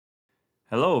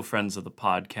Hello, friends of the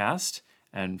podcast,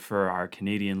 and for our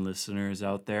Canadian listeners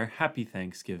out there, happy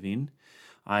Thanksgiving.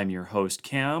 I'm your host,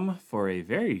 Cam, for a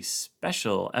very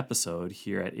special episode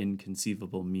here at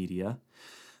Inconceivable Media.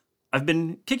 I've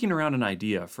been kicking around an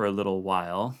idea for a little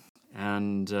while,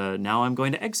 and now I'm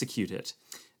going to execute it.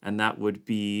 And that would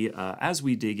be, as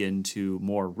we dig into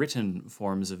more written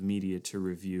forms of media to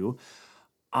review,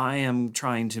 I am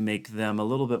trying to make them a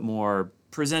little bit more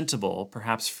presentable,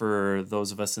 perhaps for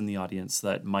those of us in the audience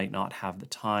that might not have the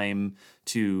time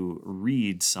to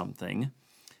read something.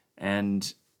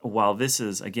 And while this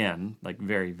is, again, like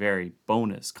very, very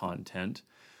bonus content,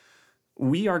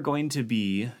 we are going to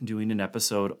be doing an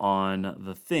episode on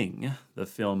The Thing, the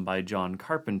film by John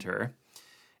Carpenter.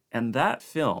 And that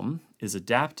film is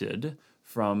adapted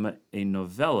from a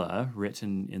novella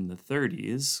written in the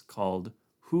 30s called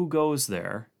Who Goes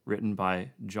There?, written by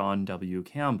John W.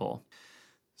 Campbell.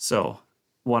 So,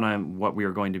 what we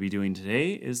are going to be doing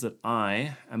today is that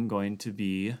I am going to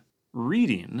be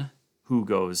reading Who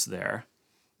Goes There.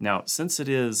 Now, since it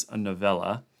is a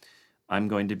novella, I'm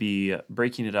going to be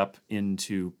breaking it up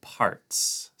into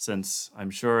parts. Since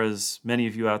I'm sure as many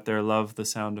of you out there love the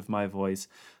sound of my voice,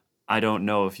 I don't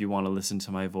know if you want to listen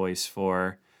to my voice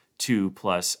for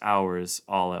 2+ hours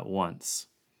all at once.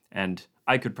 And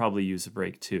I could probably use a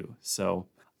break too. So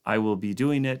I will be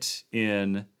doing it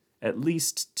in at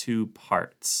least 2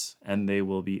 parts, and they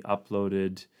will be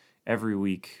uploaded every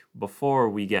week before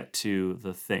we get to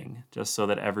The Thing, just so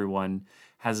that everyone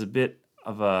has a bit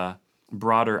of a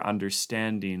broader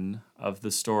understanding of the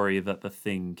story that The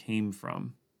Thing came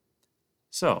from.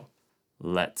 So,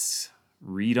 let's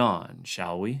read on,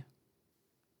 shall we?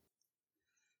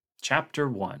 Chapter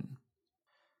 1.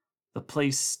 The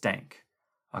place stank.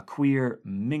 A queer,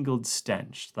 mingled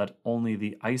stench that only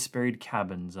the ice-buried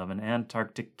cabins of an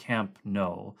Antarctic camp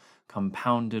know,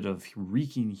 compounded of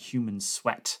reeking human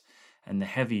sweat and the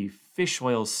heavy fish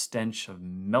oil stench of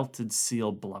melted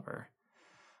seal blubber.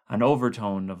 An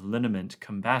overtone of liniment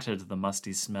combated the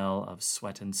musty smell of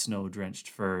sweat and snow-drenched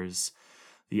furs,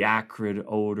 the acrid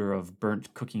odor of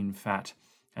burnt cooking fat,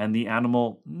 and the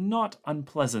animal, not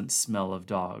unpleasant smell of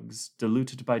dogs,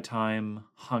 diluted by time,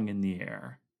 hung in the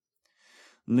air.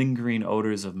 Lingering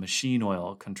odors of machine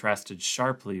oil contrasted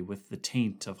sharply with the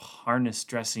taint of harness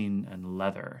dressing and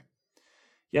leather.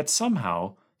 Yet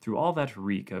somehow, through all that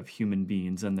reek of human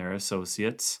beings and their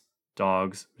associates,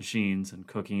 dogs, machines, and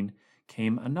cooking,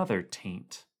 came another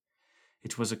taint.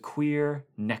 It was a queer,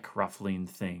 neck-ruffling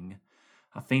thing,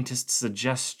 a faintest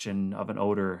suggestion of an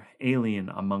odor alien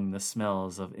among the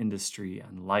smells of industry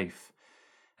and life.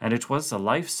 And it was a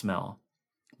life smell,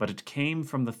 but it came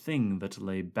from the thing that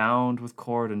lay bound with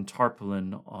cord and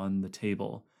tarpaulin on the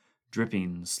table,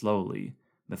 dripping slowly,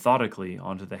 methodically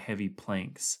onto the heavy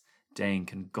planks,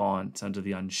 dank and gaunt under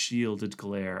the unshielded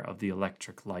glare of the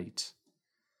electric light.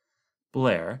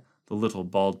 Blair, the little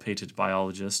bald-pated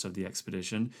biologist of the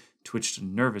expedition, twitched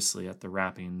nervously at the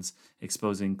wrappings,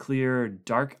 exposing clear,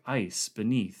 dark ice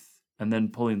beneath, and then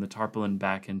pulling the tarpaulin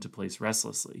back into place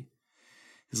restlessly.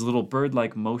 His little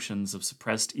bird-like motions of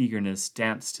suppressed eagerness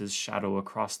danced his shadow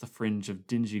across the fringe of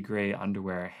dingy gray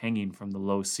underwear hanging from the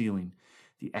low ceiling,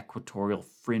 the equatorial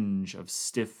fringe of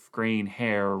stiff, graying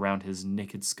hair around his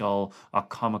naked skull, a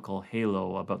comical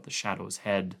halo about the shadow's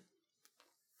head.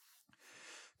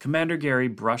 Commander Gary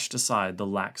brushed aside the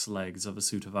lax legs of a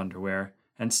suit of underwear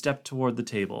and stepped toward the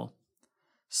table.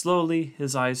 Slowly,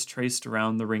 his eyes traced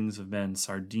around the rings of men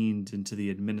sardined into the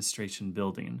administration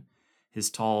building. His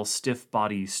tall, stiff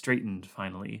body straightened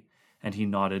finally, and he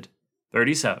nodded.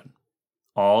 37.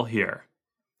 All here.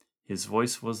 His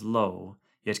voice was low,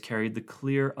 yet carried the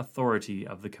clear authority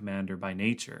of the commander by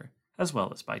nature, as well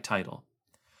as by title.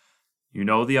 You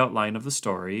know the outline of the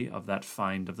story of that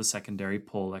find of the secondary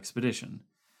pole expedition.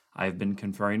 I have been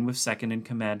conferring with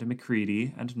second-in-command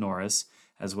McCready and Norris,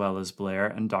 as well as Blair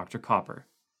and Dr. Copper.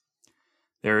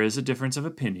 There is a difference of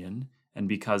opinion, and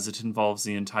because it involves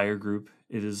the entire group,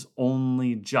 it is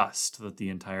only just that the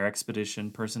entire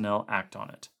expedition personnel act on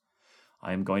it.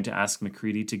 I am going to ask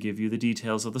McCready to give you the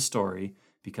details of the story,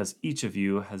 because each of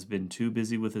you has been too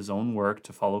busy with his own work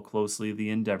to follow closely the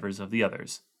endeavors of the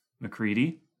others.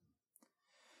 McCready?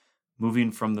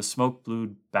 Moving from the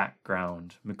smoke-blued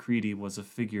background, McCready was a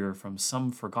figure from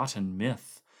some forgotten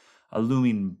myth, a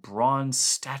looming bronze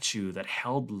statue that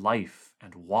held life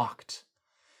and walked.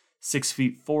 6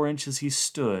 feet 4 inches he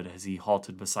stood as he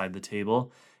halted beside the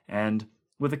table, and,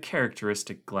 with a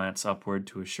characteristic glance upward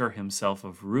to assure himself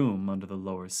of room under the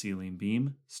lower ceiling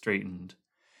beam, straightened.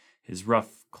 His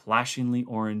rough, clashingly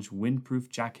orange, windproof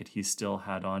jacket he still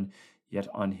had on, yet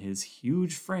on his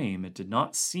huge frame it did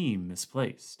not seem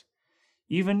misplaced.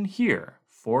 Even here,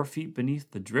 4 feet beneath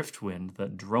the drift wind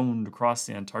that droned across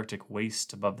the Antarctic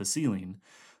waste above the ceiling,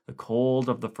 the cold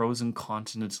of the frozen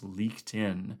continent leaked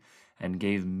in and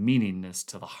gave meaningness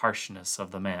to the harshness of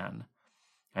the man.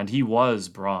 And he was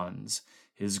bronze,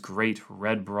 his great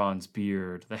red bronze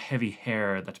beard, the heavy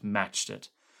hair that matched it,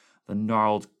 the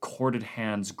gnarled, corded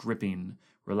hands gripping,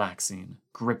 relaxing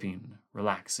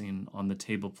on the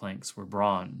table planks were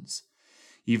bronze.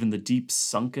 Even the deep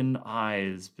sunken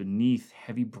eyes beneath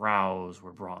heavy brows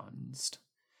were bronzed.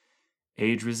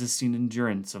 Age-resisting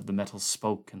endurance of the metal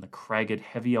spoke in the cragged,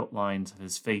 heavy outlines of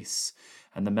his face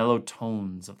and the mellow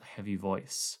tones of the heavy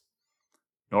voice.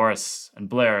 Norris and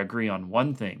Blair agree on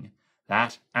one thing.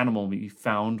 That animal we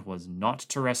found was not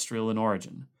terrestrial in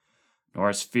origin.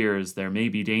 Norris fears there may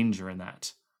be danger in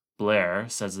that. Blair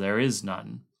says there is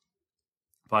none.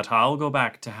 But I'll go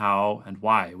back to how and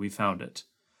why we found it.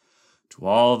 To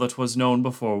all that was known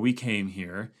before we came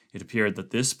here, it appeared that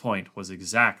this point was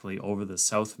exactly over the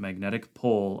south magnetic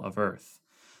pole of Earth.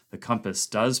 The compass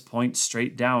does point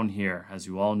straight down here, as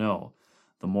you all know.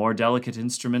 The more delicate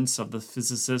instruments of the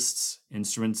physicists,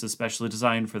 instruments especially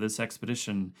designed for this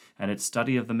expedition, and its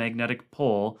study of the magnetic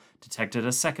pole, detected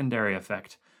a secondary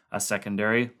effect, a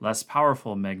secondary, less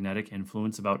powerful magnetic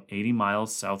influence about 80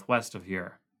 miles southwest of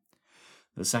here.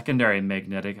 The secondary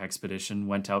magnetic expedition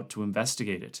went out to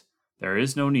investigate it. There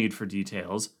is no need for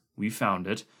details. We found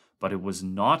it, but it was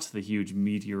not the huge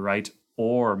meteorite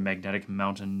or magnetic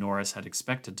mountain Norris had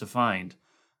expected to find.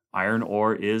 Iron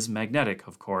ore is magnetic,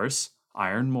 of course,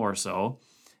 iron more so,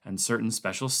 and certain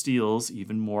special steels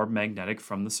even more magnetic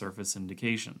from the surface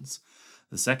indications.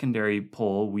 The secondary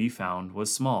pole we found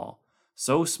was small,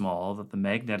 so small that the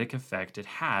magnetic effect it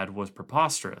had was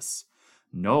preposterous.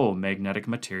 No magnetic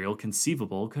material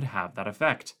conceivable could have that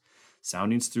effect.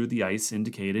 Soundings through the ice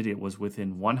indicated it was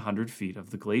within 100 feet of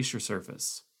the glacier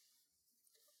surface.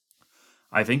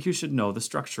 I think you should know the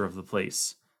structure of the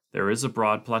place. There is a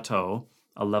broad plateau,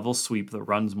 a level sweep that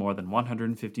runs more than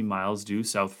 150 miles due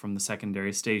south from the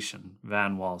secondary station,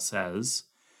 Van Wall says.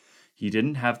 He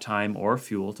didn't have time or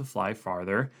fuel to fly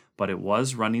farther, but it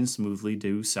was running smoothly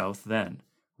due south then.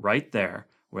 Right there,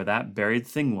 where that buried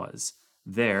thing was,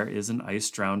 there is an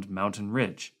ice-drowned mountain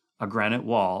ridge, a granite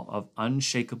wall of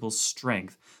unshakable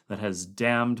strength that has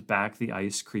dammed back the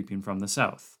ice creeping from the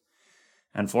south.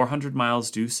 And 400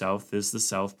 miles due south is the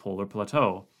South Polar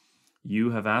Plateau.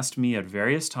 You have asked me at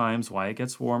various times why it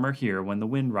gets warmer here when the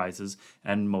wind rises,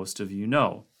 and most of you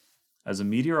know. As a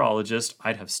meteorologist,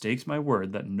 I'd have staked my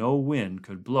word that no wind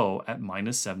could blow at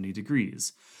minus 70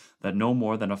 degrees, that no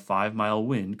more than a 5-mile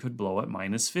wind could blow at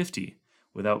minus 50.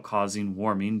 Without causing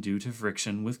warming due to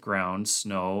friction with ground,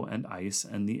 snow, and ice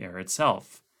and the air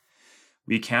itself.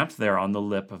 We camped there on the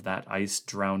lip of that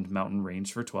ice-drowned mountain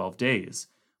range for 12 days.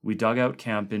 We dug out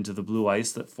camp into the blue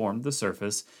ice that formed the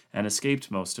surface and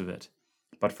escaped most of it.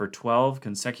 But for 12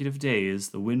 consecutive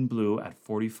days, the wind blew at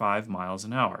 45 miles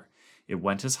an hour. It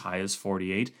went as high as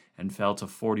 48 and fell to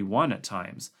 41 at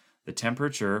times. The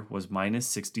temperature was minus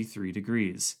 63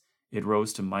 degrees. It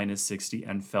rose to minus 60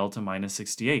 and fell to minus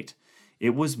 68.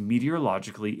 It was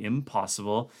meteorologically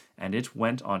impossible, and it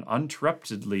went on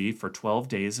uninterruptedly for 12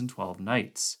 days and 12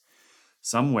 nights.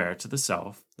 Somewhere to the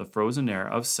south, the frozen air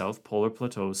of South Polar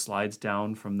Plateau slides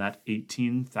down from that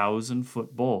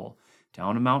 18,000-foot bowl,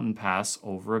 down a mountain pass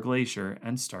over a glacier,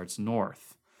 and starts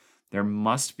north. There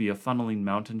must be a funneling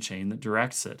mountain chain that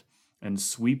directs it, and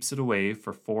sweeps it away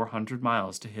for 400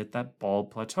 miles to hit that bald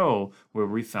plateau where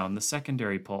we found the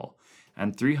secondary pole,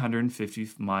 and 350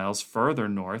 miles further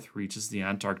north reaches the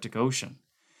Antarctic Ocean.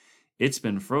 It's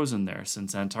been frozen there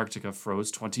since Antarctica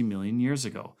froze 20 million years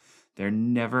ago. There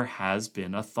never has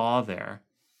been a thaw there.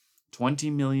 20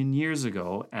 million years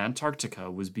ago, Antarctica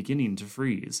was beginning to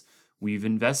freeze. We've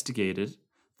investigated,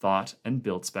 thought, and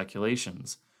built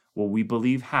speculations. What we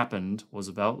believe happened was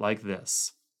about like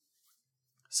this.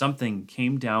 Something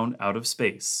came down out of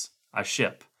space, a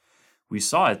ship. We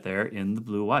saw it there in the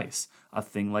blue ice, a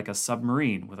thing like a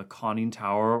submarine with a conning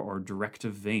tower or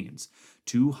directive vanes,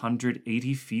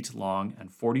 280 feet long and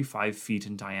 45 feet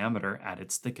in diameter at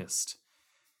its thickest.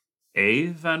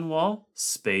 Van Wall?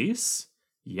 Space?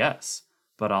 Yes,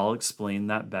 but I'll explain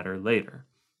that better later,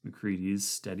 Macready's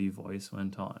steady voice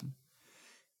went on.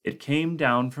 It came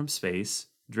down from space,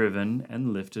 driven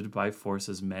and lifted by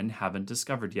forces men haven't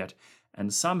discovered yet,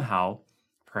 and somehow,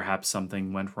 perhaps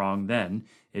something went wrong then,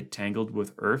 it tangled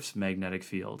with Earth's magnetic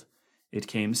field. It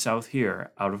came south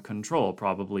here, out of control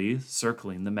probably,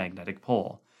 circling the magnetic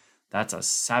pole. That's a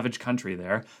savage country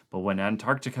there, but when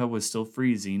Antarctica was still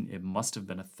freezing, it must have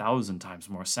been 1,000 times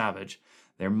more savage.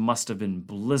 There must have been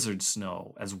blizzard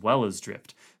snow as well as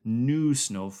drift, new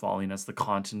snow falling as the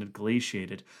continent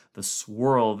glaciated. The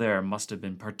swirl there must have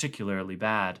been particularly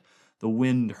bad, the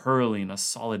wind hurling a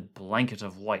solid blanket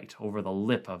of white over the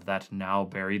lip of that now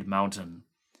buried mountain.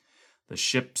 The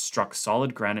ship struck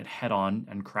solid granite head-on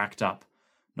and cracked up.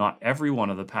 Not every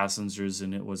one of the passengers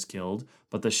in it was killed,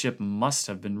 but the ship must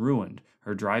have been ruined,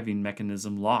 her driving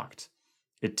mechanism locked.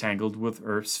 It tangled with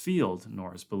Earth's field,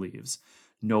 Norris believes.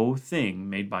 No thing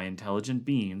made by intelligent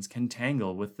beings can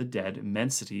tangle with the dead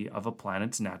immensity of a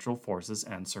planet's natural forces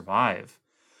and survive.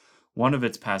 One of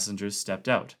its passengers stepped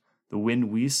out. The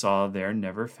wind we saw there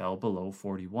never fell below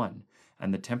 41,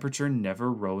 and the temperature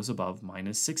never rose above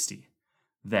 -60.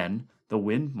 Then the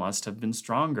wind must have been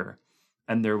stronger,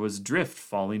 and there was drift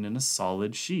falling in a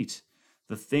solid sheet.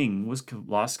 The thing was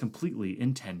lost completely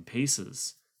in 10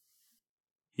 paces.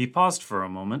 He paused for a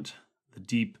moment, the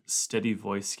deep, steady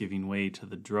voice giving way to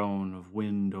the drone of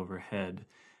wind overhead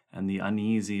and the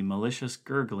uneasy, malicious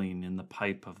gurgling in the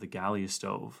pipe of the galley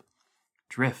stove.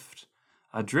 Drift.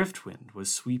 A drift wind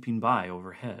was sweeping by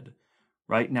overhead.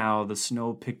 Right now the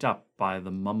snow picked up by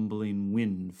the mumbling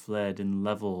wind fled in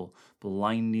level,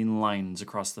 blinding lines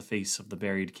across the face of the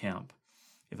buried camp.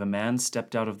 If a man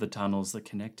stepped out of the tunnels that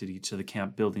connected each of the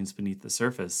camp buildings beneath the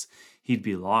surface, he'd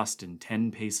be lost in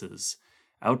 10 paces.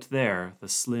 Out there, the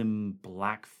slim,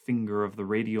 black finger of the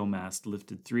radio mast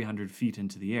lifted 300 feet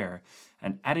into the air,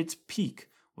 and at its peak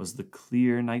was the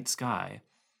clear night sky.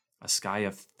 A sky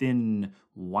of thin,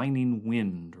 whining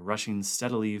wind rushing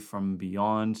steadily from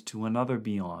beyond to another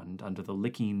beyond under the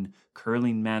licking,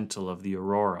 curling mantle of the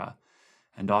aurora.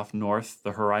 And off north,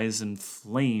 the horizon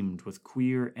flamed with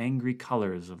queer, angry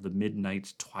colors of the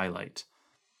midnight twilight.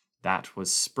 That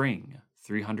was spring,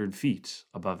 300 feet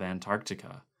above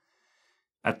Antarctica.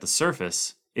 At the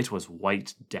surface, it was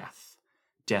white death.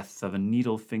 Death of a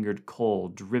needle-fingered coal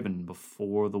driven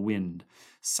before the wind,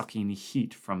 sucking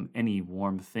heat from any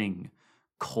warm thing.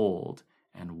 Cold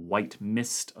and white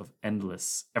mist of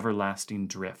endless, everlasting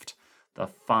drift. The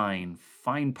fine,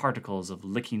 fine particles of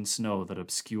licking snow that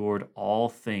obscured all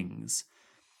things.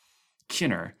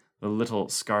 Kinner, the little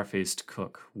scar-faced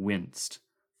cook, winced.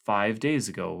 5 days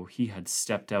ago, he had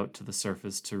stepped out to the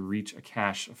surface to reach a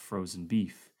cache of frozen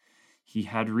beef. He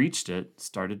had reached it,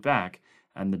 started back,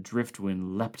 and the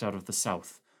driftwind leapt out of the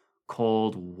south.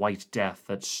 Cold, white death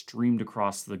that streamed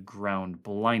across the ground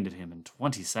blinded him in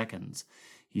 20 seconds.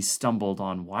 He stumbled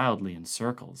on wildly in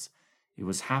circles. It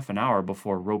was half an hour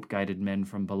before rope-guided men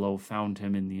from below found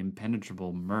him in the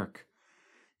impenetrable murk.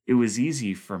 It was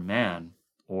easy for man,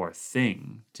 or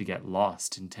thing, to get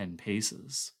lost in 10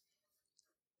 paces.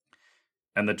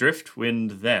 And the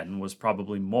driftwind then was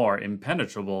probably more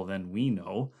impenetrable than we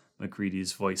know.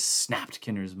 Macready's voice snapped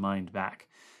Kinner's mind back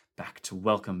to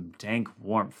welcome dank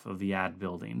warmth of the ad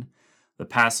building. The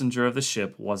passenger of the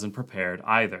ship wasn't prepared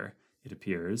either, it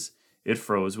appears. It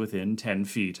froze within 10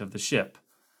 feet of the ship.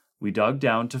 We dug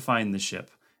down to find the ship,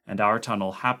 and our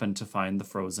tunnel happened to find the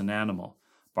frozen animal.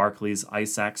 Barclay's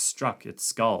ice axe struck its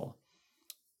skull.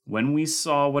 When we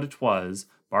saw what it was,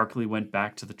 Barclay went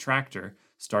back to the tractor,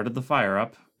 started the fire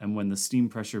up, and when the steam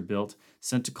pressure built,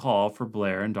 sent a call for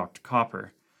Blair and Dr.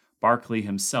 Copper. Barclay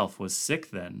himself was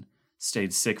sick then,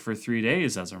 stayed sick for 3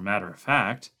 days as a matter of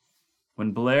fact.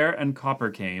 When Blair and Copper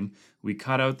came, we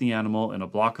cut out the animal in a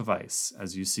block of ice,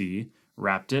 as you see,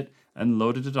 wrapped it, and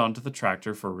loaded it onto the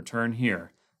tractor for return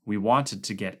here. We wanted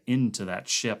to get into that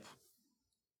ship.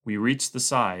 We reached the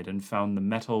side and found the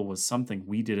metal was something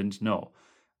we didn't know.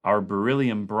 Our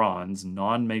beryllium bronze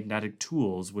non-magnetic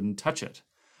tools wouldn't touch it.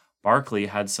 Barclay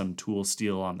had some tool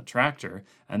steel on the tractor,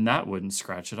 and that wouldn't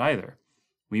scratch it either.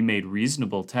 We made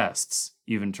reasonable tests,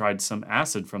 even tried some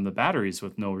acid from the batteries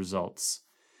with no results.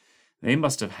 They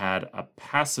must have had a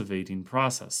passivating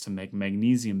process to make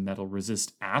magnesium metal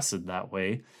resist acid that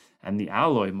way, and the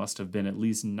alloy must have been at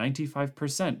least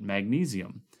 95%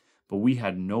 magnesium. But we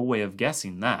had no way of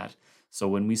guessing that, so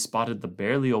when we spotted the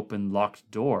barely open locked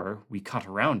door, we cut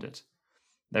around it.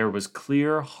 There was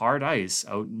clear, hard ice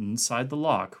out inside the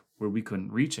lock where we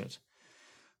couldn't reach it.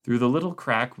 Through the little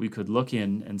crack, we could look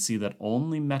in and see that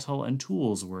only metal and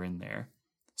tools were in there.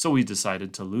 So we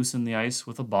decided to loosen the ice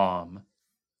with a bomb.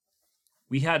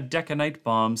 We had deconite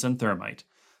bombs and thermite.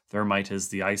 Thermite is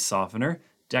the ice softener.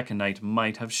 Deconite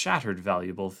might have shattered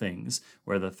valuable things,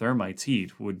 where the thermite's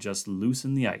heat would just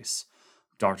loosen the ice.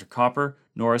 Dr. Copper,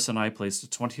 Norris, and I placed a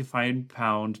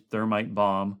 25-pound thermite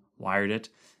bomb, wired it,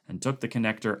 and took the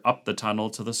connector up the tunnel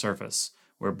to the surface,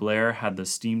 where Blair had the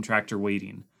steam tractor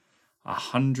waiting.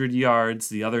 100 yards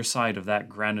the other side of that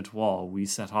granite wall, we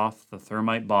set off the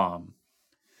thermite bomb.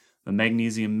 The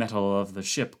magnesium metal of the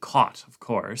ship caught, of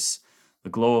course. The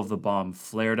glow of the bomb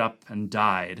flared up and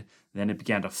died, then it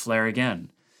began to flare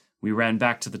again. We ran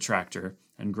back to the tractor,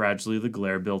 and gradually the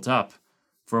glare built up.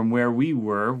 From where we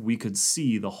were, we could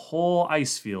see the whole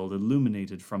ice field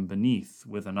illuminated from beneath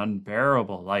with an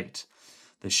unbearable light.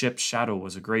 The ship's shadow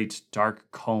was a great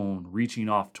dark cone reaching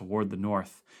off toward the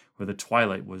north, where the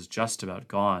twilight was just about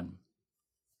gone.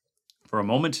 For a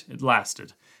moment it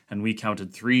lasted, and we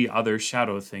counted 3 other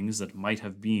shadow things that might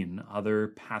have been other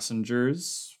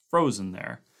passengers frozen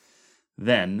there.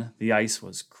 Then the ice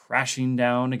was crashing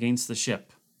down against the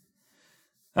ship.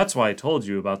 That's why I told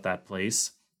you about that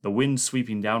place. The wind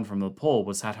sweeping down from the pole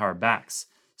was at our backs.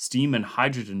 Steam and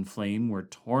hydrogen flame were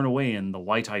torn away in the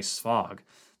white ice fog.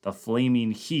 The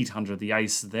flaming heat under the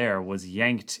ice there was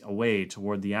yanked away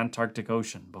toward the Antarctic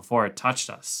Ocean before it touched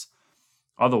us.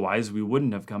 Otherwise, we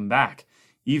wouldn't have come back,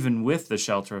 even with the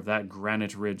shelter of that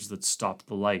granite ridge that stopped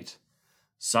the light.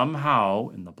 Somehow,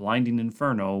 in the blinding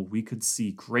inferno, we could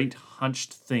see great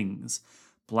hunched things,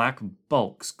 black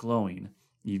bulks glowing.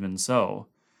 Even so,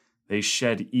 they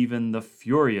shed even the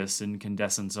furious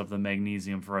incandescence of the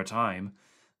magnesium for a time.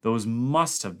 Those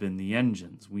must have been the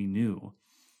engines, we knew.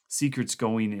 Secrets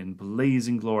going in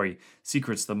blazing glory,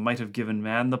 secrets that might have given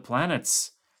man the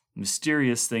planets.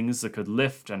 Mysterious things that could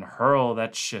lift and hurl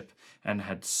that ship and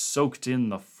had soaked in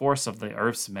the force of the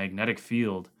Earth's magnetic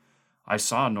field. I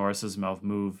saw Norris's mouth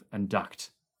move and ducked.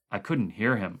 I couldn't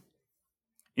hear him.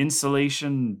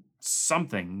 Insulation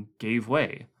something gave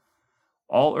way.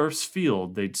 All Earth's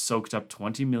field they'd soaked up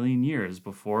 20 million years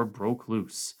before broke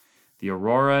loose. The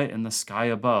aurora in the sky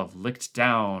above licked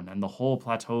down, and the whole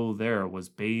plateau there was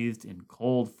bathed in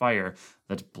cold fire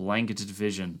that blanketed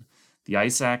vision. The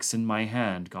ice axe in my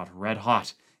hand got red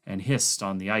hot and hissed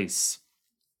on the ice.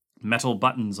 Metal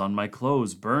buttons on my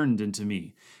clothes burned into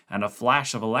me, and a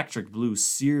flash of electric blue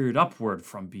seared upward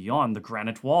from beyond the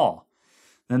granite wall.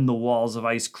 Then the walls of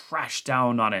ice crashed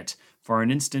down on it. For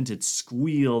an instant it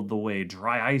squealed the way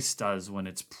dry ice does when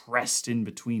it's pressed in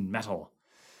between metal.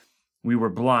 We were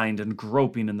blind and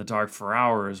groping in the dark for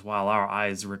hours while our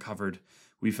eyes recovered.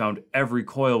 We found every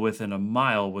coil within a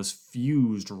mile was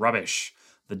fused rubbish.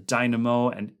 The dynamo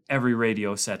and every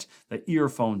radio set, the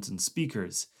earphones and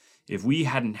speakers. If we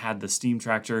hadn't had the steam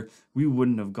tractor, we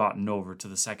wouldn't have gotten over to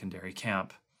the secondary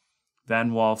camp.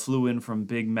 Van Wall flew in from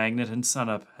Big Magnet and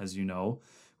Sunup, as you know.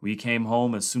 We came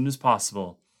home as soon as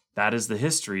possible. That is the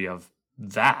history of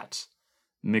that.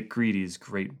 McCready's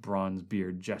great bronze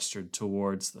beard gestured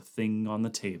towards the thing on the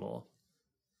table.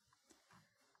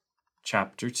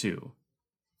 Chapter 2.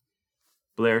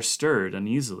 Blair stirred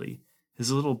uneasily,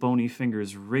 his little bony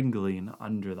fingers wriggling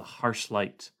under the harsh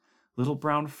light. Little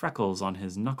brown freckles on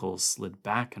his knuckles slid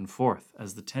back and forth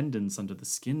as the tendons under the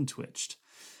skin twitched.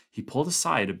 He pulled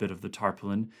aside a bit of the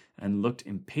tarpaulin and looked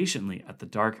impatiently at the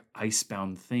dark,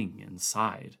 ice-bound thing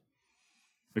inside.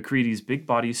 McCready's big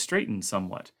body straightened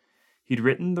somewhat. He'd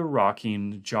ridden the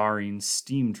rocking, jarring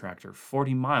steam tractor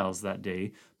 40 miles that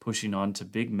day, pushing on to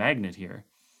Big Magnet here.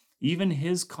 Even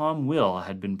his calm will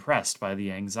had been pressed by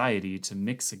the anxiety to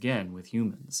mix again with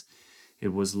humans.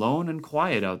 It was lone and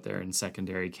quiet out there in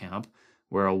secondary camp,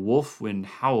 where a wolf wind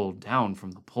howled down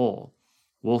from the pole.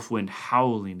 Wolf wind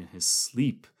howling in his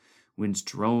sleep, winds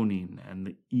droning, and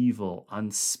the evil,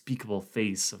 unspeakable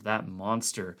face of that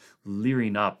monster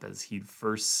leering up as he'd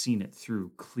first seen it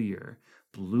through clear,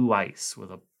 blue ice with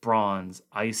a bronze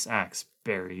ice axe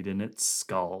buried in its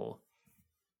skull.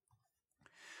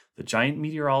 The giant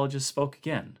meteorologist spoke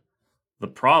again. The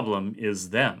problem is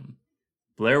them.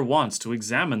 Blair wants to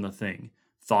examine the thing,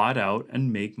 thaw it out,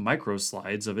 and make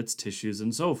microslides of its tissues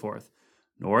and so forth.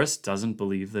 Norris doesn't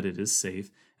believe that it is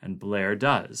safe, and Blair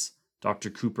does. Dr.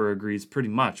 Cooper agrees pretty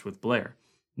much with Blair.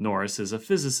 Norris is a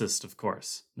physicist, of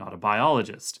course, not a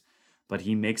biologist. But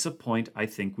he makes a point I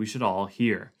think we should all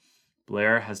hear.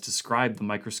 Blair has described the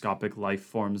microscopic life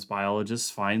forms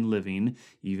biologists find living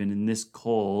even in this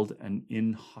cold and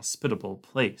inhospitable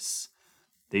place.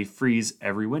 They freeze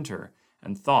every winter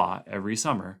and thaw every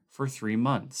summer for 3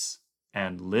 months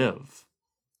and live.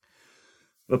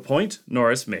 The point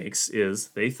Norris makes is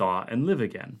they thaw and live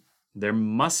again. There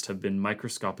must have been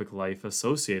microscopic life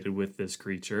associated with this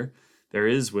creature. There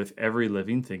is with every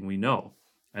living thing we know.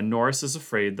 And Norris is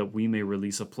afraid that we may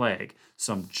release a plague,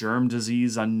 some germ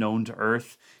disease unknown to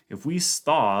Earth, if we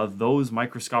thaw those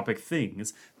microscopic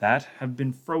things that have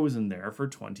been frozen there for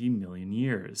 20 million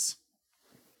years.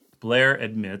 Blair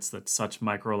admits that such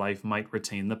microlife might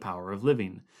retain the power of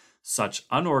living. Such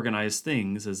unorganized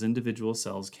things as individual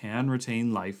cells can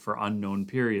retain life for unknown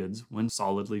periods when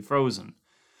solidly frozen.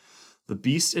 The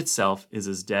beast itself is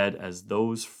as dead as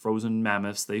those frozen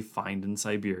mammoths they find in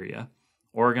Siberia.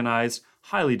 Organized,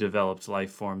 highly developed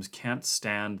life forms can't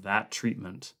stand that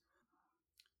treatment.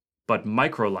 But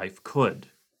microlife could.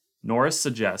 Norris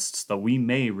suggests that we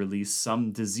may release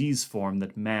some disease form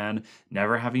that man,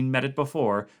 never having met it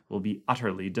before, will be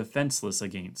utterly defenseless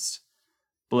against.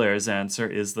 Blair's answer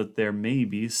is that there may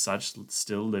be such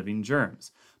still living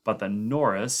germs, but that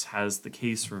Norris has the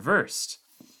case reversed.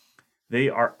 They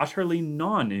are utterly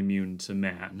non-immune to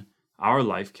man. Our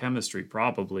life chemistry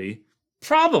probably,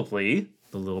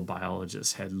 the little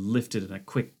biologist's head lifted in a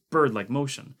quick bird-like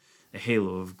motion. A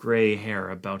halo of gray hair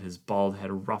about his bald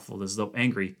head ruffled as though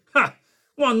angry. Ha!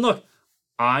 One look!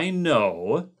 I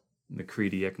know,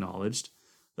 Macready acknowledged.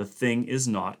 The thing is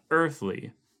not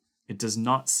earthly. It does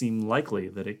not seem likely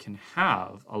that it can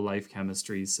have a life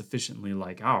chemistry sufficiently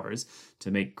like ours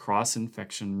to make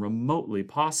cross-infection remotely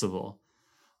possible.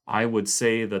 I would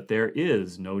say that there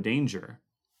is no danger.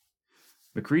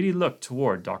 Macready looked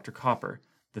toward Dr. Copper.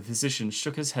 The physician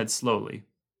shook his head slowly.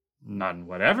 None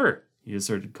whatever, he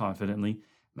asserted confidently.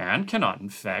 Man cannot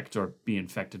infect or be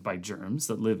infected by germs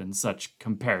that live in such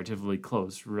comparatively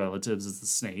close relatives as the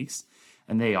snakes,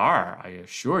 and they are, I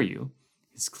assure you,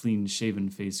 his clean-shaven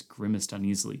face grimaced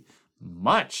uneasily,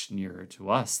 much nearer to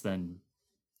us than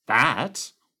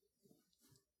that.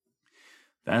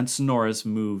 Vance Norris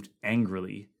moved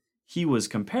angrily. He was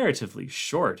comparatively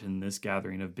short in this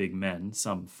gathering of big men,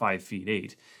 some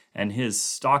 5'8", and his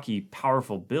stocky,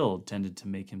 powerful build tended to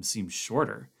make him seem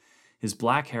shorter. His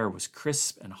black hair was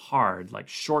crisp and hard like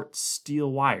short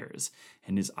steel wires,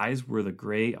 and his eyes were the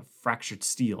gray of fractured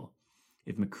steel.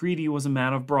 If Macready was a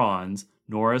man of bronze,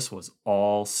 Norris was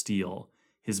all steel.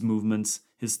 His movements,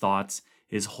 his thoughts,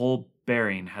 his whole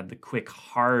bearing had the quick,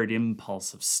 hard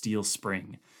impulse of steel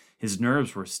spring. His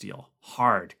nerves were steel,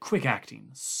 hard,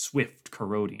 quick-acting, swift,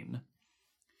 corroding.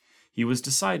 He was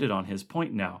decided on his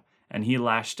point now, and he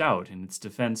lashed out in its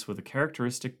defense with a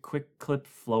characteristic quick-clipped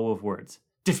flow of words.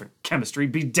 Different chemistry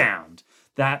be damned.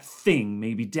 That thing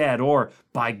may be dead, or,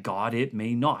 by God, it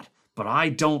may not. But I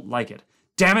don't like it.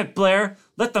 Damn it, Blair!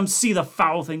 Let them see the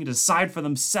foul thing and decide for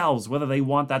themselves whether they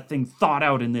want that thing thought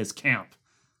out in this camp.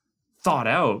 Thought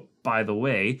out, by the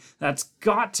way, that's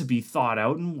got to be thought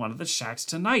out in one of the shacks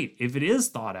tonight. If it is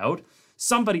thought out,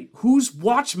 somebody... Who's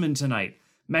watchman tonight?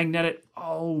 Magnetic...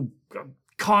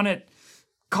 Conet...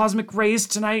 Cosmic rays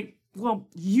tonight? Well,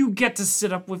 you get to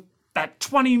sit up with that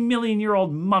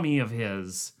 20-million-year-old mummy of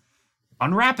his.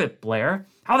 Unwrap it, Blair.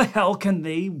 How the hell can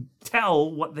they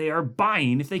tell what they are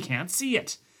buying if they can't see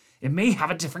it? It may have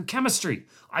a different chemistry.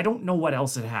 I don't know what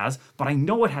else it has, but I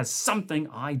know it has something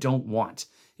I don't want.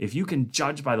 If you can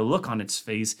judge by the look on its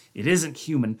face, it isn't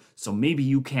human, so maybe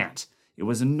you can't. It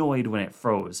was annoyed when it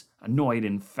froze. Annoyed,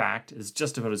 in fact, is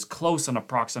just about as close an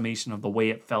approximation of the way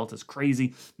it felt as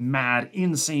crazy, mad,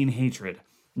 insane hatred.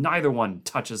 Neither one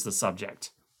touches the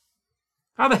subject.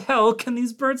 How the hell can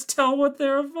these birds tell what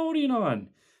they're voting on?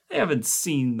 They haven't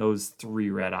seen those 3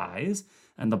 red eyes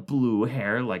and the blue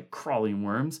hair like crawling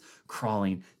worms.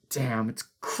 Crawling. Damn, it's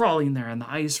crawling there in the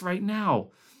ice right now.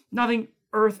 Nothing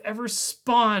Earth ever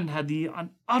spawned had the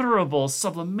unutterable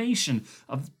sublimation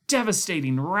of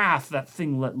devastating wrath that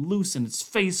thing let loose in its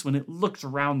face when it looked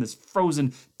around this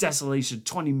frozen desolation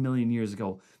 20 million years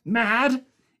ago. Mad?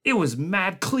 It was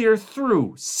mad clear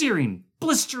through. Searing,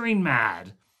 blistering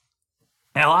mad.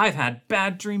 Hell, I've had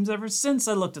bad dreams ever since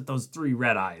I looked at those 3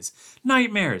 red eyes.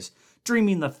 Nightmares.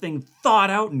 Dreaming the thing thawed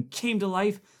out and came to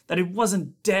life, that it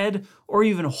wasn't dead or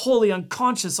even wholly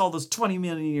unconscious all those 20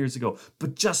 million years ago,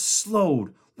 but just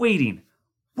slowed, waiting.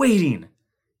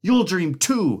 You'll dream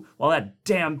too, while that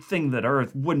damn thing that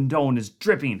Earth wouldn't own is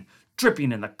dripping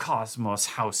in the Cosmos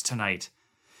house tonight.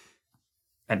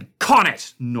 And con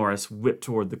it! Norris whipped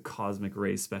toward the cosmic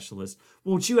ray specialist.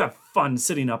 Won't you have fun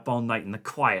sitting up all night in the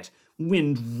quiet,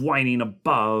 wind whining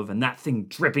above, and that thing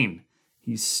dripping?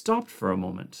 He stopped for a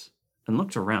moment and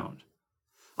looked around.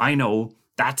 I know,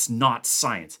 that's not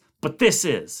science, but this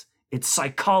is. It's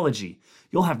psychology.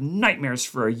 You'll have nightmares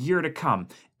for a year to come.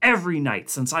 Every night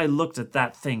since I looked at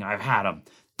that thing, I've had 'em.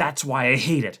 That's why I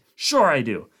hate it. Sure I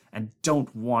do. And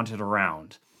don't want it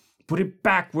around. Put it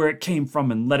back where it came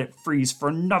from and let it freeze for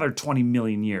another 20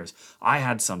 million years. I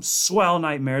had some swell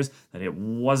nightmares that it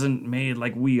wasn't made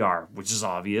like we are, which is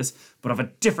obvious, but of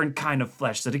a different kind of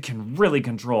flesh that it can really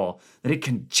control, that it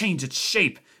can change its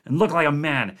shape and look like a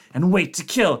man and wait to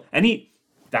kill and eat.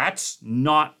 That's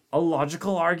not a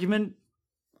logical argument.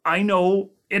 I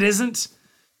know it isn't.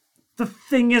 The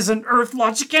thing isn't Earth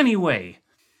logic anyway.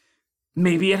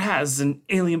 Maybe it has an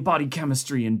alien body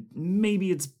chemistry, and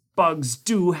maybe its bugs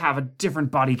do have a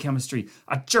different body chemistry.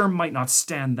 A germ might not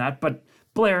stand that, but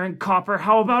Blair and Copper,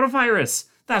 how about a virus?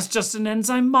 That's just an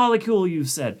enzyme molecule, you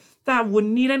said. That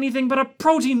wouldn't need anything but a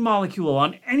protein molecule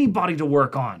on anybody to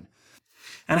work on.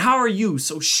 And how are you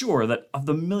so sure that of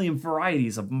the million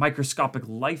varieties of microscopic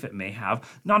life it may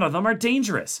have, none of them are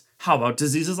dangerous? How about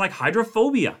diseases like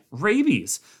hydrophobia,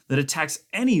 rabies, that attacks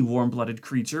any warm-blooded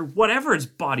creature, whatever its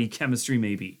body chemistry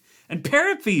may be? And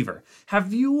parrot fever.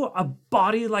 Have you a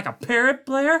body like a parrot,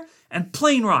 Blair? And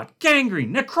plain rot,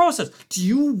 gangrene, necrosis. Do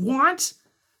you want?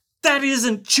 That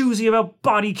isn't choosy about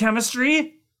body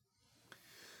chemistry.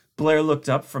 Blair looked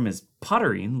up from his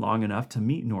puttering long enough to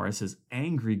meet Norris's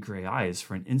angry gray eyes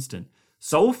for an instant.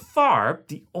 So far,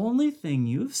 the only thing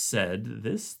you've said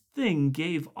this thing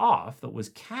gave off that was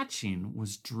catching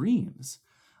was dreams.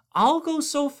 I'll go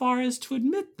so far as to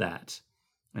admit that.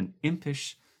 An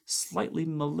impish, slightly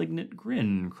malignant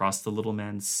grin crossed the little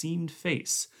man's seamed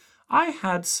face. I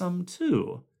had some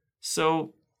too.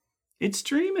 So, it's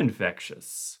dream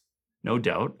infectious. No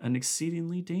doubt an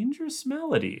exceedingly dangerous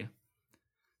malady.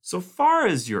 So far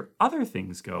as your other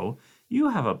things go, you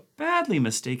have a badly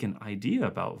mistaken idea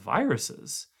about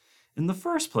viruses. In the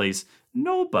first place,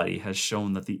 nobody has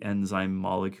shown that the enzyme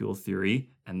molecule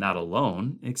theory, and that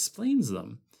alone, explains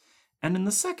them. And in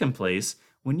the second place,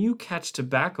 when you catch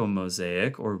tobacco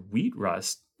mosaic or wheat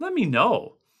rust, let me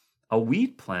know. A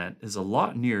wheat plant is a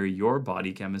lot nearer your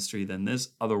body chemistry than this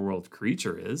otherworld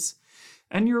creature is.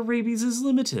 And your rabies is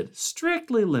limited,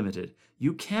 strictly limited.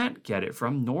 You can't get it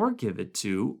from nor give it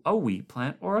to a wheat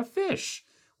plant or a fish,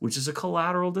 which is a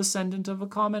collateral descendant of a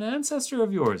common ancestor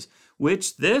of yours,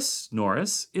 which this,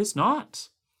 Norris, is not.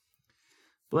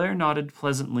 Blair nodded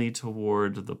pleasantly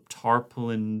toward the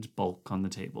tarpaulined bulk on the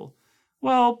table.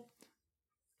 Well,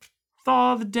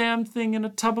 thaw the damn thing in a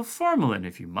tub of formalin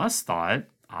if you must thaw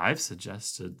it. I've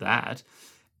suggested that.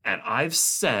 And I've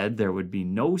said there would be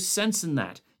no sense in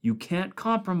that. You can't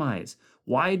compromise.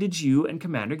 Why did you and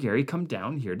Commander Gary come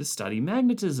down here to study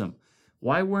magnetism?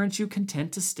 Why weren't you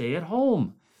content to stay at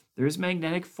home? There's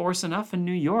magnetic force enough in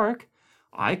New York.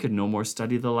 I could no more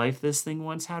study the life this thing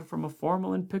once had from a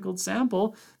formalin pickled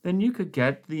sample than you could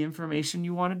get the information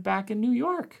you wanted back in New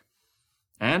York.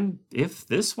 And if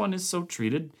this one is so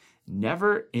treated,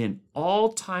 never in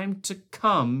all time to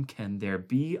come can there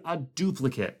be a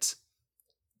duplicate.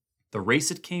 The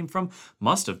race it came from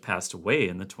must have passed away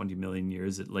in the 20 million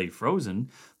years it lay frozen,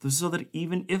 so that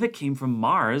even if it came from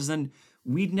Mars, then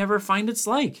we'd never find its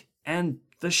like, and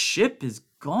the ship is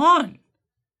gone.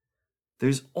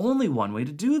 There's only one way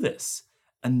to do this,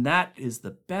 and that is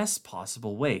the best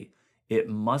possible way. It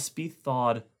must be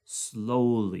thawed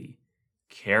slowly,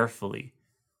 carefully,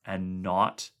 and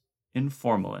not in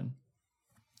formalin.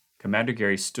 Commander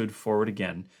Gary stood forward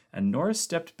again, and Norris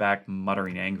stepped back,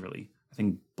 muttering angrily. I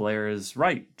think Blair is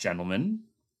right, gentlemen.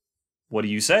 What do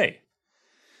you say?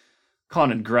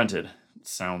 Conant grunted.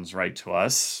 Sounds right to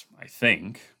us, I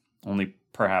think. Only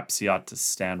perhaps he ought to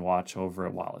stand watch over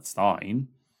it while it's thawing.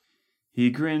 He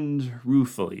grinned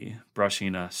ruefully,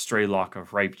 brushing a stray lock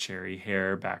of ripe cherry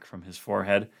hair back from his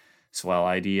forehead. Swell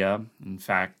idea. In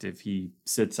fact, if he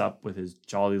sits up with his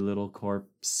jolly little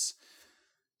corpse.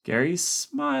 Gary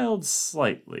smiled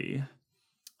slightly.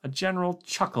 A general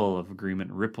chuckle of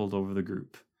agreement rippled over the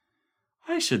group.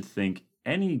 I should think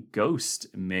any ghost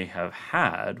it may have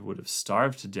had would have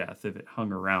starved to death if it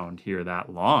hung around here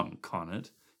that long,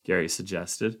 Conant, Gary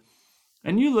suggested.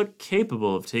 And you look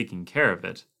capable of taking care of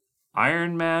it.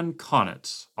 Iron Man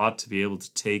Conant ought to be able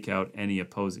to take out any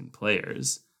opposing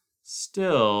players.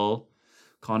 Still,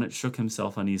 Conant shook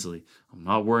himself uneasily. I'm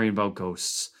not worrying about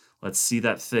ghosts. Let's see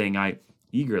that thing.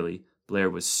 Eagerly, Blair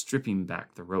was stripping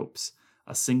back the ropes.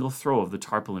 A single throw of the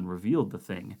tarpaulin revealed the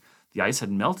thing. The ice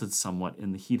had melted somewhat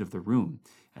in the heat of the room,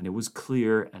 and it was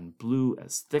clear and blue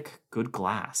as thick, good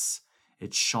glass.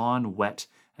 It shone wet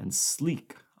and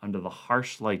sleek under the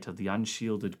harsh light of the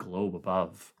unshielded globe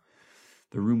above.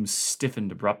 The room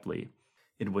stiffened abruptly.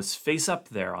 It was face up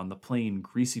there on the plain,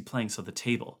 greasy planks of the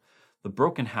table. The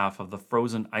broken half of the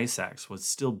frozen ice axe was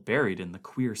still buried in the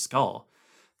queer skull.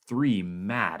 3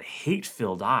 mad,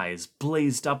 hate-filled eyes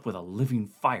blazed up with a living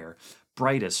fire,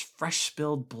 bright as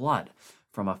fresh-spilled blood,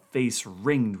 from a face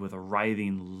ringed with a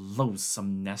writhing,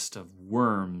 loathsome nest of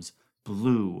worms,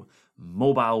 blue,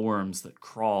 mobile worms that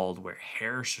crawled where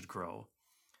hair should grow.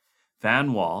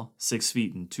 Van Wall, 6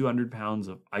 feet and 200 pounds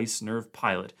of ice-nerve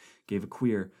pilot, gave a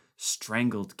queer,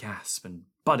 strangled gasp and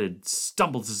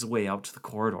stumbled his way out to the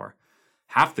corridor.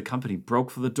 Half the company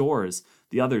broke for the doors.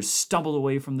 The others stumbled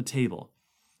away from the table.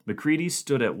 Macready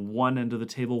stood at one end of the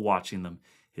table watching them,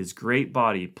 his great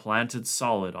body planted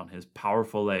solid on his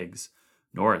powerful legs.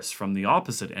 Norris, from the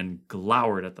opposite end,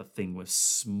 glowered at the thing with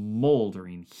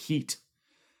smoldering heat.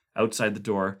 Outside the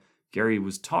door, Gary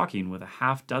was talking with a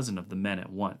half dozen of the men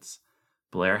at once.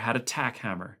 Blair had a tack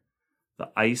hammer.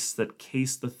 The ice that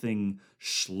cased the thing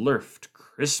slurped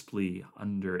crisply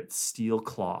under its steel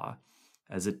claw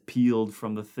as it peeled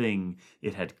from the thing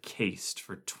it had cased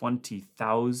for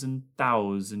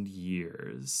 20,000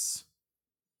 years.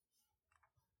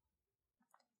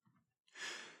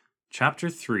 Chapter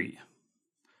 3.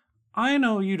 I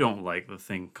know you don't like the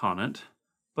thing, Conant,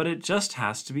 but it just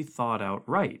has to be thought out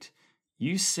right.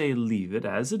 You say leave it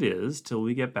as it is till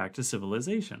we get back to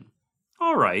civilization.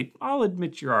 All right, I'll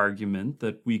admit your argument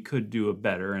that we could do a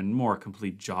better and more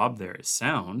complete job there is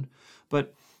sound,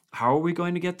 but how are we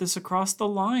going to get this across the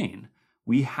line?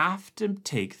 We have to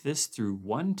take this through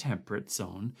one temperate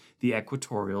zone, the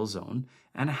equatorial zone,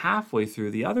 and halfway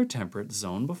through the other temperate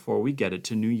zone before we get it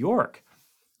to New York.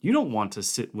 You don't want to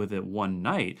sit with it one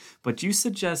night, but you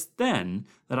suggest then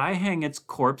that I hang its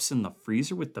corpse in the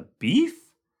freezer with the beef?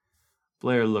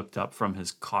 Blair looked up from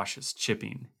his cautious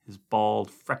chipping, his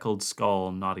bald, freckled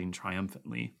skull nodding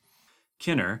triumphantly.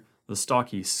 Kinner, the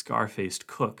stocky, scar-faced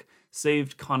cook,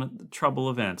 saved Conant the trouble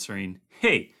of answering,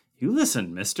 "Hey, you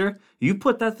listen, mister. You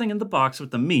put that thing in the box with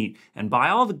the meat, and by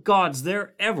all the gods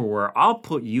there ever were, I'll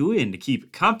put you in to keep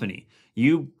it company.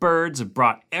 You birds have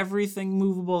brought everything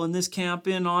movable in this camp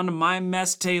in onto my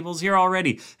mess tables here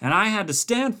already, and I had to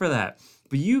stand for that.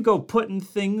 But you go putting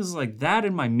things like that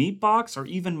in my meat box or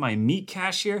even my meat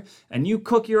cashier, and you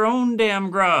cook your own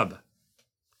damn grub."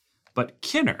 "But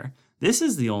Kinner, this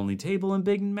is the only table in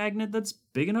Big Magnet that's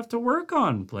big enough to work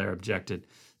on," Blair objected.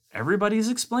 "Everybody's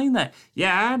explained that."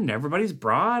 "Yeah, and everybody's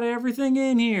brought everything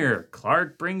in here.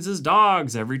 Clark brings his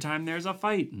dogs every time there's a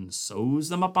fight and sews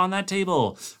them up on that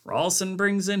table. Ralston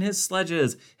brings in his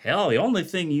sledges. Hell, the only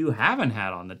thing you haven't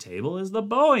had on the table is the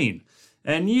Boeing.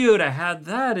 And you'd have had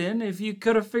that in if you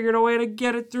could have figured a way to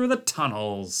get it through the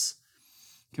tunnels."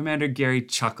 Commander Gary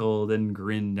chuckled and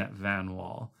grinned at Van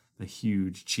Wall, the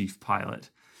huge chief pilot.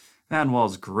 Van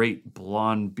Wall's great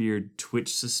blonde beard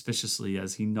twitched suspiciously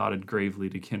as he nodded gravely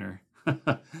to Kinner.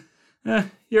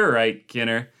 "You're right,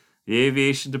 Kinner. The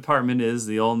aviation department is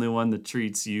the only one that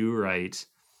treats you right."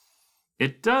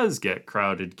 "It does get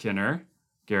crowded, Kinner,"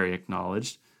 Gary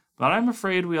acknowledged, "but I'm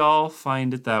afraid we all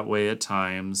find it that way at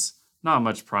times. Not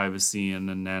much privacy in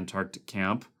an Antarctic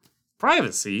camp."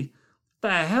 "Privacy?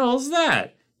 The hell's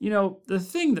that? You know, the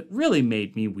thing that really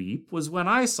made me weep was when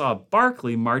I saw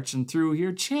Barkley marching through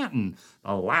here chanting,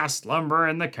 'The last lumber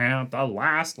in the camp, the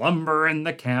last lumber in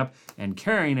the camp,' and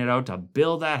carrying it out to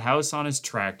build that house on his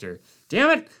tractor.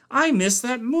 Damn it, I missed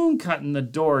that moon cut in the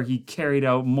door he carried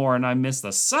out more'n I missed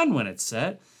the sun when it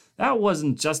set. That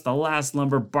wasn't just the last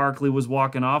lumber Barkley was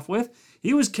walking off with.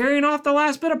 He was carrying off the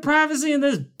last bit of privacy in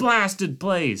this blasted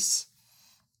place."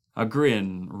 A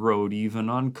grin rode even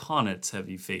on Conant's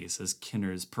heavy face as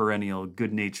Kinner's perennial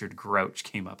good-natured grouch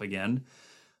came up again.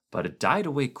 But it died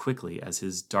away quickly as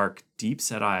his dark,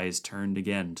 deep-set eyes turned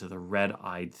again to the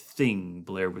red-eyed thing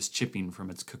Blair was chipping from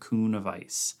its cocoon of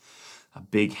ice. A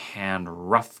big hand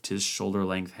roughed his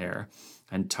shoulder-length hair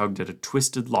and tugged at a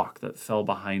twisted lock that fell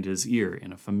behind his ear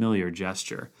in a familiar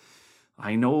gesture.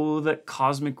 "I know that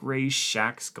Cosmic Ray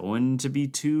Shack's going to be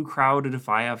too crowded if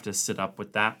I have to sit up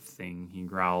with that thing," he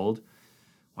growled.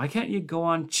 "Why can't you go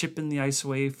on chipping the ice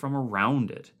away from around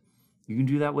it? You can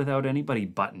do that without anybody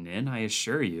butting in, I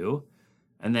assure you.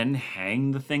 And then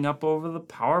hang the thing up over the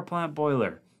power plant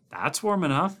boiler. That's warm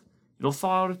enough. It'll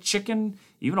thaw out a chicken,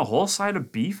 even a whole side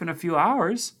of beef in a few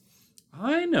hours."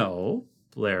 "I know,"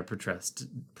 Blair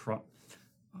protested,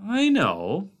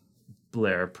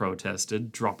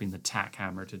 dropping the tack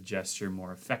hammer to gesture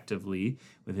more effectively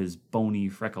with his bony,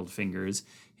 freckled fingers,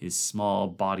 his small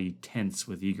body tense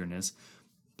with eagerness.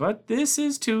 "But this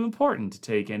is too important to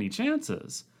take any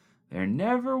chances. There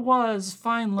never was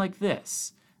fine like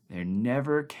this. There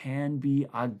never can be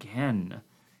again.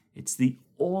 It's the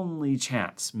only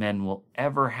chance men will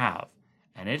ever have,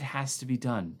 and it has to be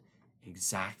done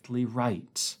exactly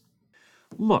right.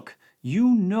 Look,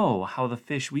 you know how the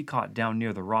fish we caught down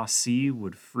near the Ross Sea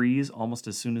would freeze almost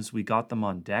as soon as we got them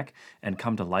on deck and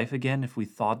come to life again if we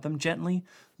thawed them gently?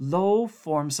 Low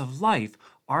forms of life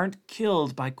aren't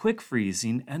killed by quick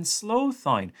freezing and slow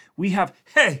thawing. We have...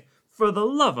 Hey, for the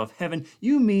love of heaven,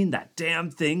 you mean that damn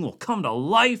thing will come to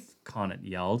life?" Conant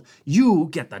yelled. "You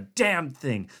get the damn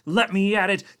thing. Let me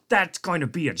at it. That's going to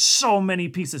be in so many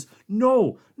pieces."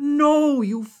 No,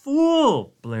 you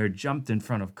fool!" Blair jumped in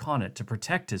front of Conant to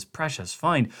protect his precious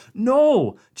find.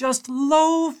 "No, just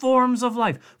low forms of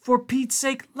life. For Pete's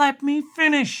sake, let me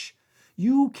finish.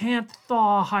 You can't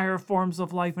thaw higher forms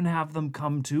of life and have them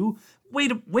come to.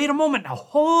 Wait a moment now.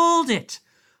 Hold it.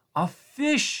 A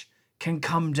fish can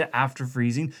come to after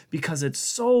freezing because it's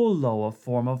so low a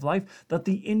form of life that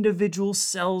the individual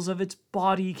cells of its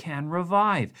body can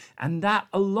revive, and that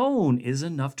alone is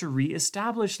enough to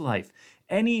re-establish life.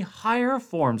 Any higher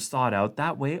forms thought out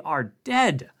that way are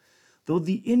dead. Though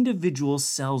the individual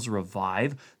cells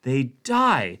revive, they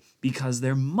die because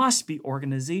there must be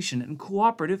organization and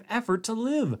cooperative effort to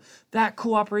live. That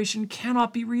cooperation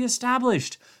cannot be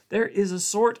reestablished. There is a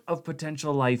sort of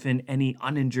potential life in any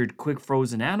uninjured, quick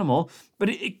frozen animal, but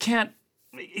it can't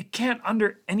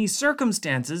under any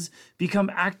circumstances become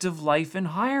active life in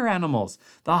higher animals.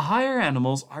 The higher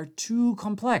animals are too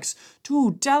complex,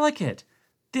 too delicate.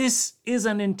 This is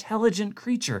an intelligent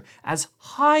creature, as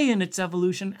high in its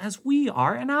evolution as we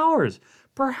are in ours,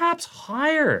 perhaps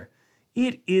higher.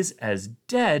 It is as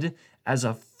dead as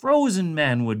a frozen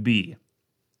man would be.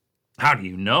 How do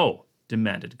you know?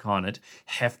 Demanded Connaught,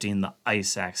 hefting the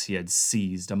ice axe he had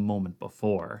seized a moment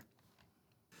before.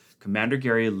 Commander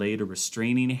Gary laid a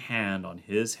restraining hand on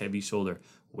his heavy shoulder.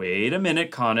 Wait a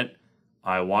minute, Connaught.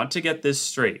 I want to get this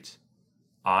straight.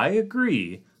 I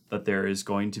agree that there is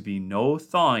going to be no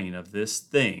thawing of this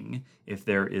thing if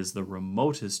there is the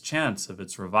remotest chance of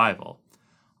its revival.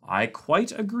 I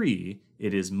quite agree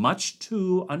it is much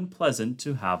too unpleasant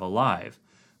to have alive,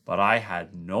 but I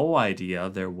had no idea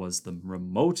there was the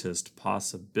remotest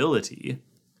possibility.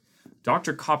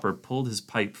 Dr. Copper pulled his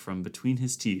pipe from between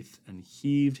his teeth and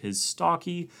heaved his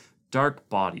stocky, dark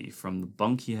body from the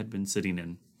bunk he had been sitting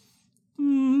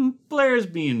in. Blair's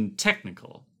being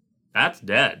technical. That's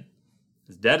dead.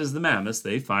 As dead as the mammoths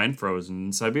they find frozen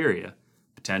in Siberia.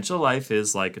 Potential life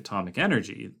is like atomic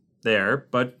energy. There,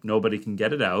 but nobody can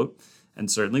get it out,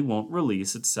 and certainly won't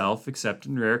release itself except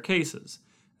in rare cases.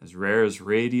 As rare as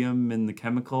radium in the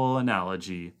chemical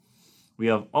analogy. We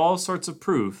have all sorts of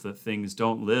proof that things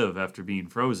don't live after being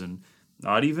frozen.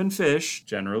 Not even fish,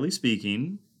 generally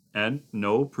speaking, and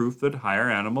no proof that higher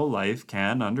animal life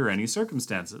can under any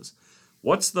circumstances.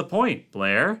 What's the point,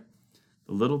 Blair?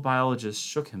 The little biologist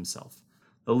shook himself.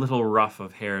 The little ruff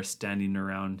of hair standing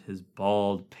around his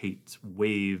bald pate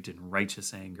waved in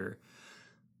righteous anger.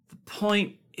 The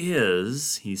point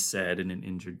is, he said in an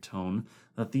injured tone,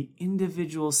 that the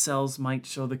individual cells might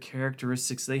show the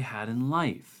characteristics they had in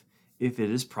life, if it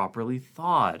is properly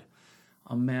thawed.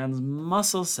 A man's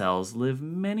muscle cells live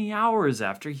many hours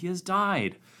after he has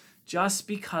died. Just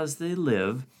because they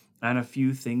live, and a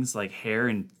few things like hair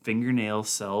and fingernail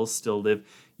cells still live,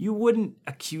 you wouldn't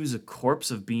accuse a corpse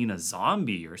of being a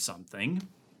zombie or something.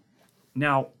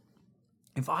 Now,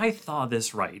 if I thaw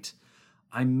this right,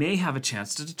 I may have a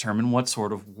chance to determine what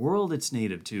sort of world it's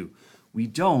native to. We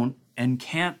don't and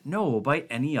can't know by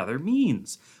any other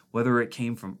means, whether it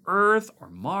came from Earth or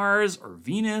Mars or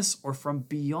Venus or from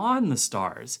beyond the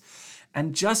stars.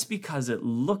 And just because it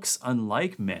looks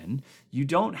unlike men, you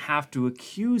don't have to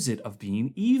accuse it of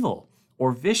being evil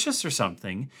or vicious or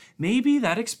something. Maybe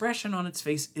that expression on its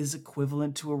face is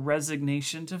equivalent to a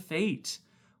resignation to fate.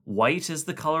 White is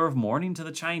the color of mourning to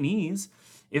the Chinese.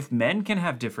 If men can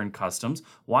have different customs,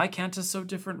 why can't a so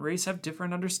different race have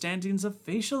different understandings of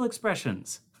facial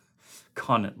expressions?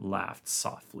 Connaught laughed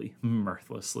softly,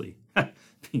 mirthlessly.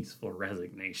 Peaceful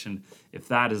resignation. If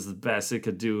that is the best it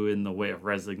could do in the way of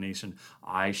resignation,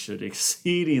 I should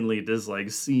exceedingly dislike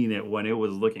seeing it when it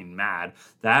was looking mad.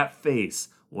 That face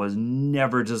was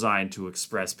never designed to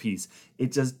express peace.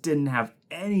 It just didn't have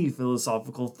any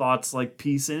philosophical thoughts like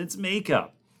peace in its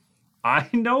makeup. I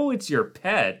know it's your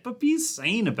pet, but be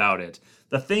sane about it.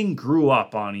 The thing grew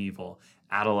up on evil.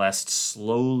 Adolesced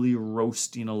slowly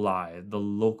roasting alive, the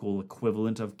local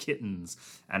equivalent of kittens,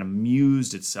 and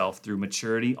amused itself through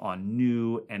maturity on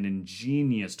new and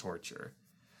ingenious torture.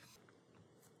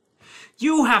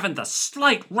 You haven't the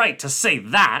slight right to say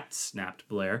that, snapped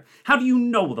Blair. How do you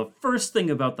know the first thing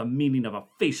about the meaning of a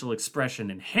facial expression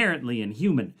inherently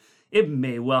inhuman? It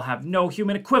may well have no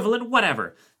human equivalent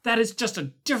whatever. That is just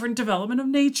a different development of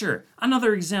nature.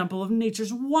 Another example of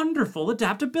nature's wonderful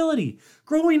adaptability.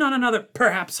 Growing on another,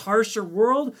 perhaps harsher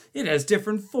world, it has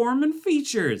different form and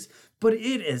features. But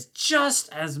it is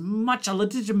just as much a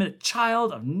legitimate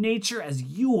child of nature as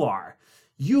you are.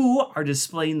 You are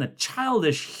displaying the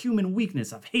childish human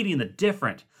weakness of hating the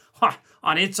different.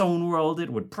 On its own world,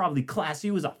 it would probably class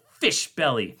you as a fish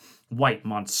belly. White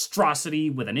monstrosity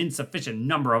with an insufficient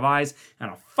number of eyes and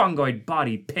a fungoid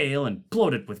body pale and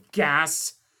bloated with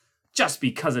gas. Just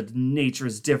because its nature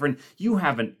is different, you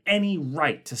haven't any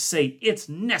right to say it's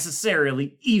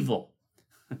necessarily evil.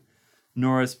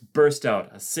 Norris burst out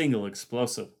a single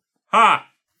explosive. Ha!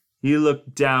 He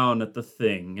looked down at the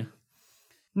thing.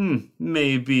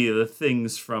 Maybe the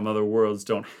things from other worlds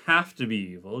don't have to be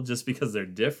evil just because they're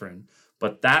different,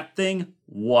 But that thing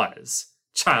was.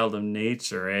 Child of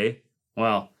nature, eh?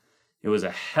 Well, it was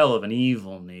a hell of an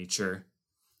evil nature.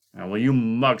 Now, will you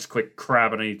mugs quit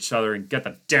crabbing at each other and get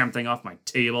the damn thing off my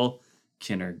table?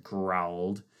 Kinner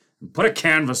growled. And put a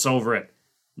canvas over it.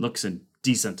 Looks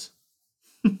indecent.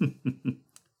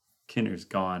 Kinner's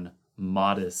gone.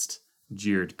 Modest,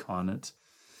 jeered Connaught.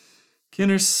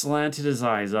 Kinner slanted his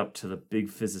eyes up to the big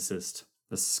physicist.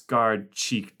 The scarred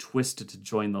cheek twisted to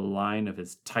join the line of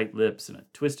his tight lips in a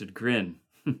twisted grin.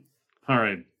 All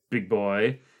right, big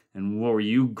boy. And what were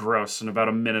you grousing about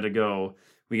a minute ago?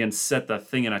 We can set the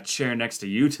thing in a chair next to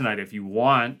you tonight if you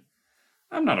want.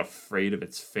 I'm not afraid of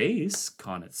its face,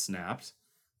 Connaught snapped.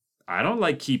 I don't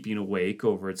like keeping awake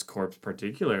over its corpse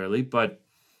particularly, but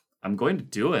I'm going to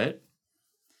do it.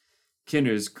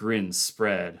 Kinner's grin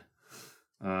spread.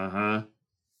 Uh-huh.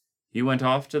 He went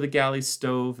off to the galley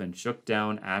stove and shook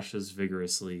down ashes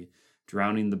vigorously,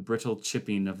 drowning the brittle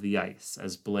chipping of the ice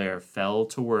as Blair fell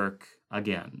to work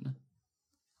again.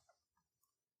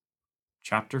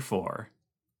 Chapter 4.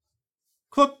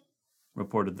 Cluck,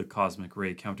 reported the cosmic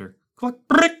ray counter. Cluck,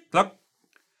 brick, cluck.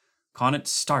 Connaught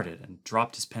started and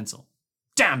dropped his pencil.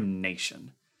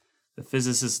 Damnation! The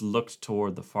physicist looked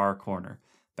toward the far corner,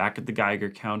 back at the Geiger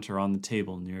counter on the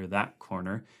table near that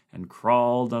corner, and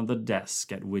crawled on the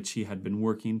desk at which he had been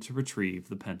working to retrieve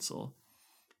the pencil.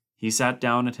 He sat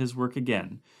down at his work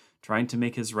again, trying to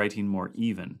make his writing more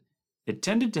even. It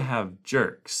tended to have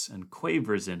jerks and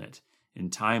quavers in it, in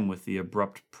time with the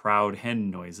abrupt proud hen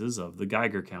noises of the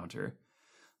Geiger counter.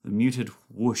 The muted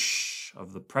whoosh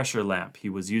of the pressure lamp he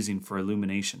was using for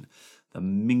illumination, the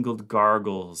mingled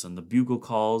gargles and the bugle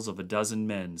calls of a dozen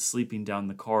men sleeping down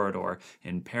the corridor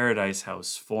in Paradise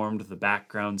House formed the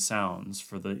background sounds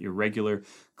for the irregular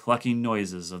clucking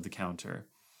noises of the counter.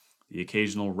 The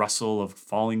occasional rustle of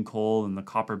falling coal in the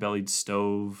copper-bellied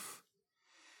stove,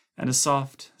 and a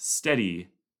soft, steady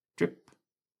drip,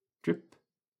 drip,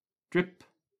 drip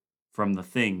from the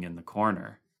thing in the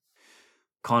corner.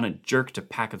 Connaught jerked a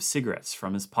pack of cigarettes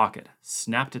from his pocket,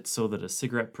 snapped it so that a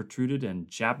cigarette protruded, and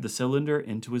jabbed the cylinder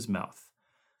into his mouth.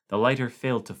 The lighter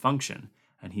failed to function,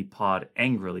 and he pawed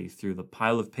angrily through the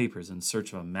pile of papers in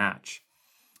search of a match.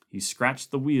 He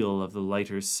scratched the wheel of the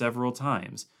lighter several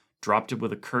times, dropped it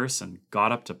with a curse, and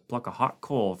got up to pluck a hot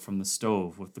coal from the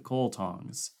stove with the coal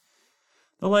tongs.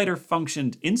 The lighter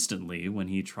functioned instantly when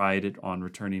he tried it on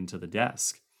returning to the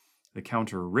desk. The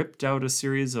counter ripped out a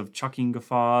series of chucking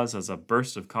guffaws as a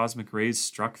burst of cosmic rays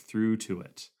struck through to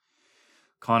it.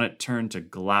 Connaught turned to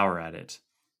glower at it,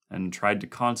 and tried to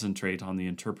concentrate on the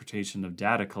interpretation of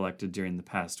data collected during the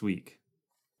past week.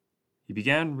 He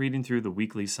began reading through the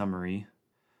weekly summary,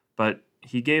 but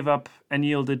he gave up and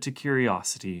yielded to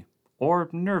curiosity, or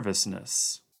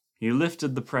nervousness. He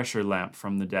lifted the pressure lamp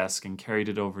from the desk and carried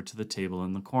it over to the table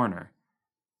in the corner.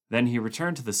 Then he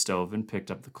returned to the stove and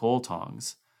picked up the coal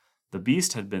tongs. The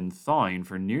beast had been thawing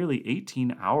for nearly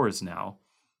 18 hours now.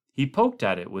 He poked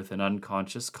at it with an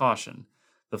unconscious caution.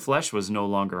 The flesh was no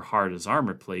longer hard as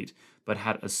armor plate, but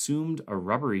had assumed a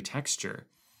rubbery texture.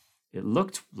 It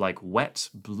looked like wet,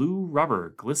 blue rubber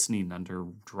glistening under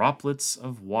droplets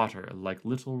of water like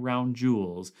little round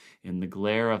jewels in the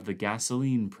glare of the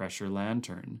gasoline pressure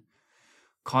lantern.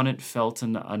 Connaught felt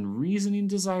an unreasoning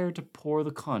desire to pour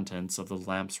the contents of the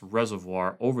lamp's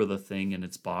reservoir over the thing in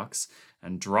its box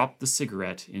and drop the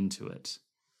cigarette into it.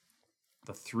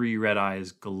 The three red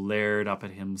eyes glared up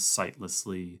at him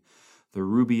sightlessly, the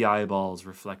ruby eyeballs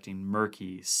reflecting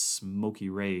murky, smoky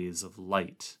rays of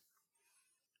light.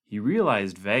 He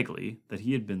realized vaguely that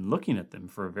he had been looking at them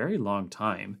for a very long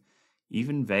time,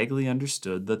 even vaguely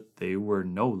understood that they were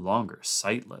no longer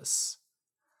sightless.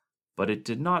 But it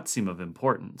did not seem of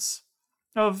importance.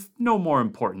 Of no more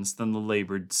importance than the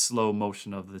labored, slow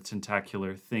motion of the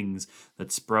tentacular things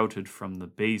that sprouted from the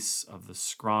base of the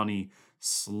scrawny,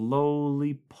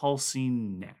 slowly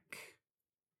pulsing neck.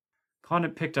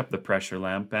 Connaught picked up the pressure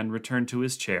lamp and returned to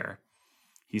his chair.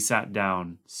 He sat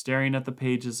down, staring at the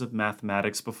pages of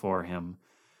mathematics before him.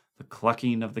 The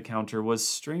clucking of the counter was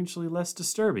strangely less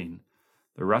disturbing,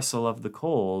 the rustle of the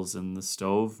coals in the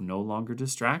stove no longer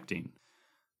distracting.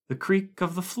 The creak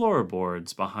of the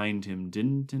floorboards behind him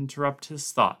didn't interrupt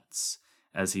his thoughts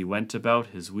as he went about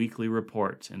his weekly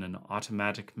report in an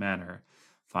automatic manner,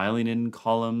 filing in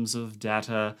columns of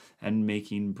data and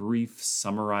making brief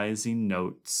summarizing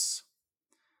notes.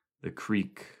 The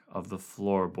creak of the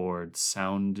floorboards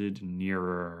sounded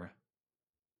nearer.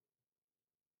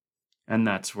 And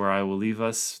that's where I will leave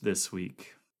us this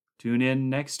week. Tune in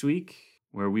next week,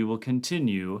 where we will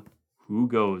continue Who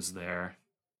Goes There?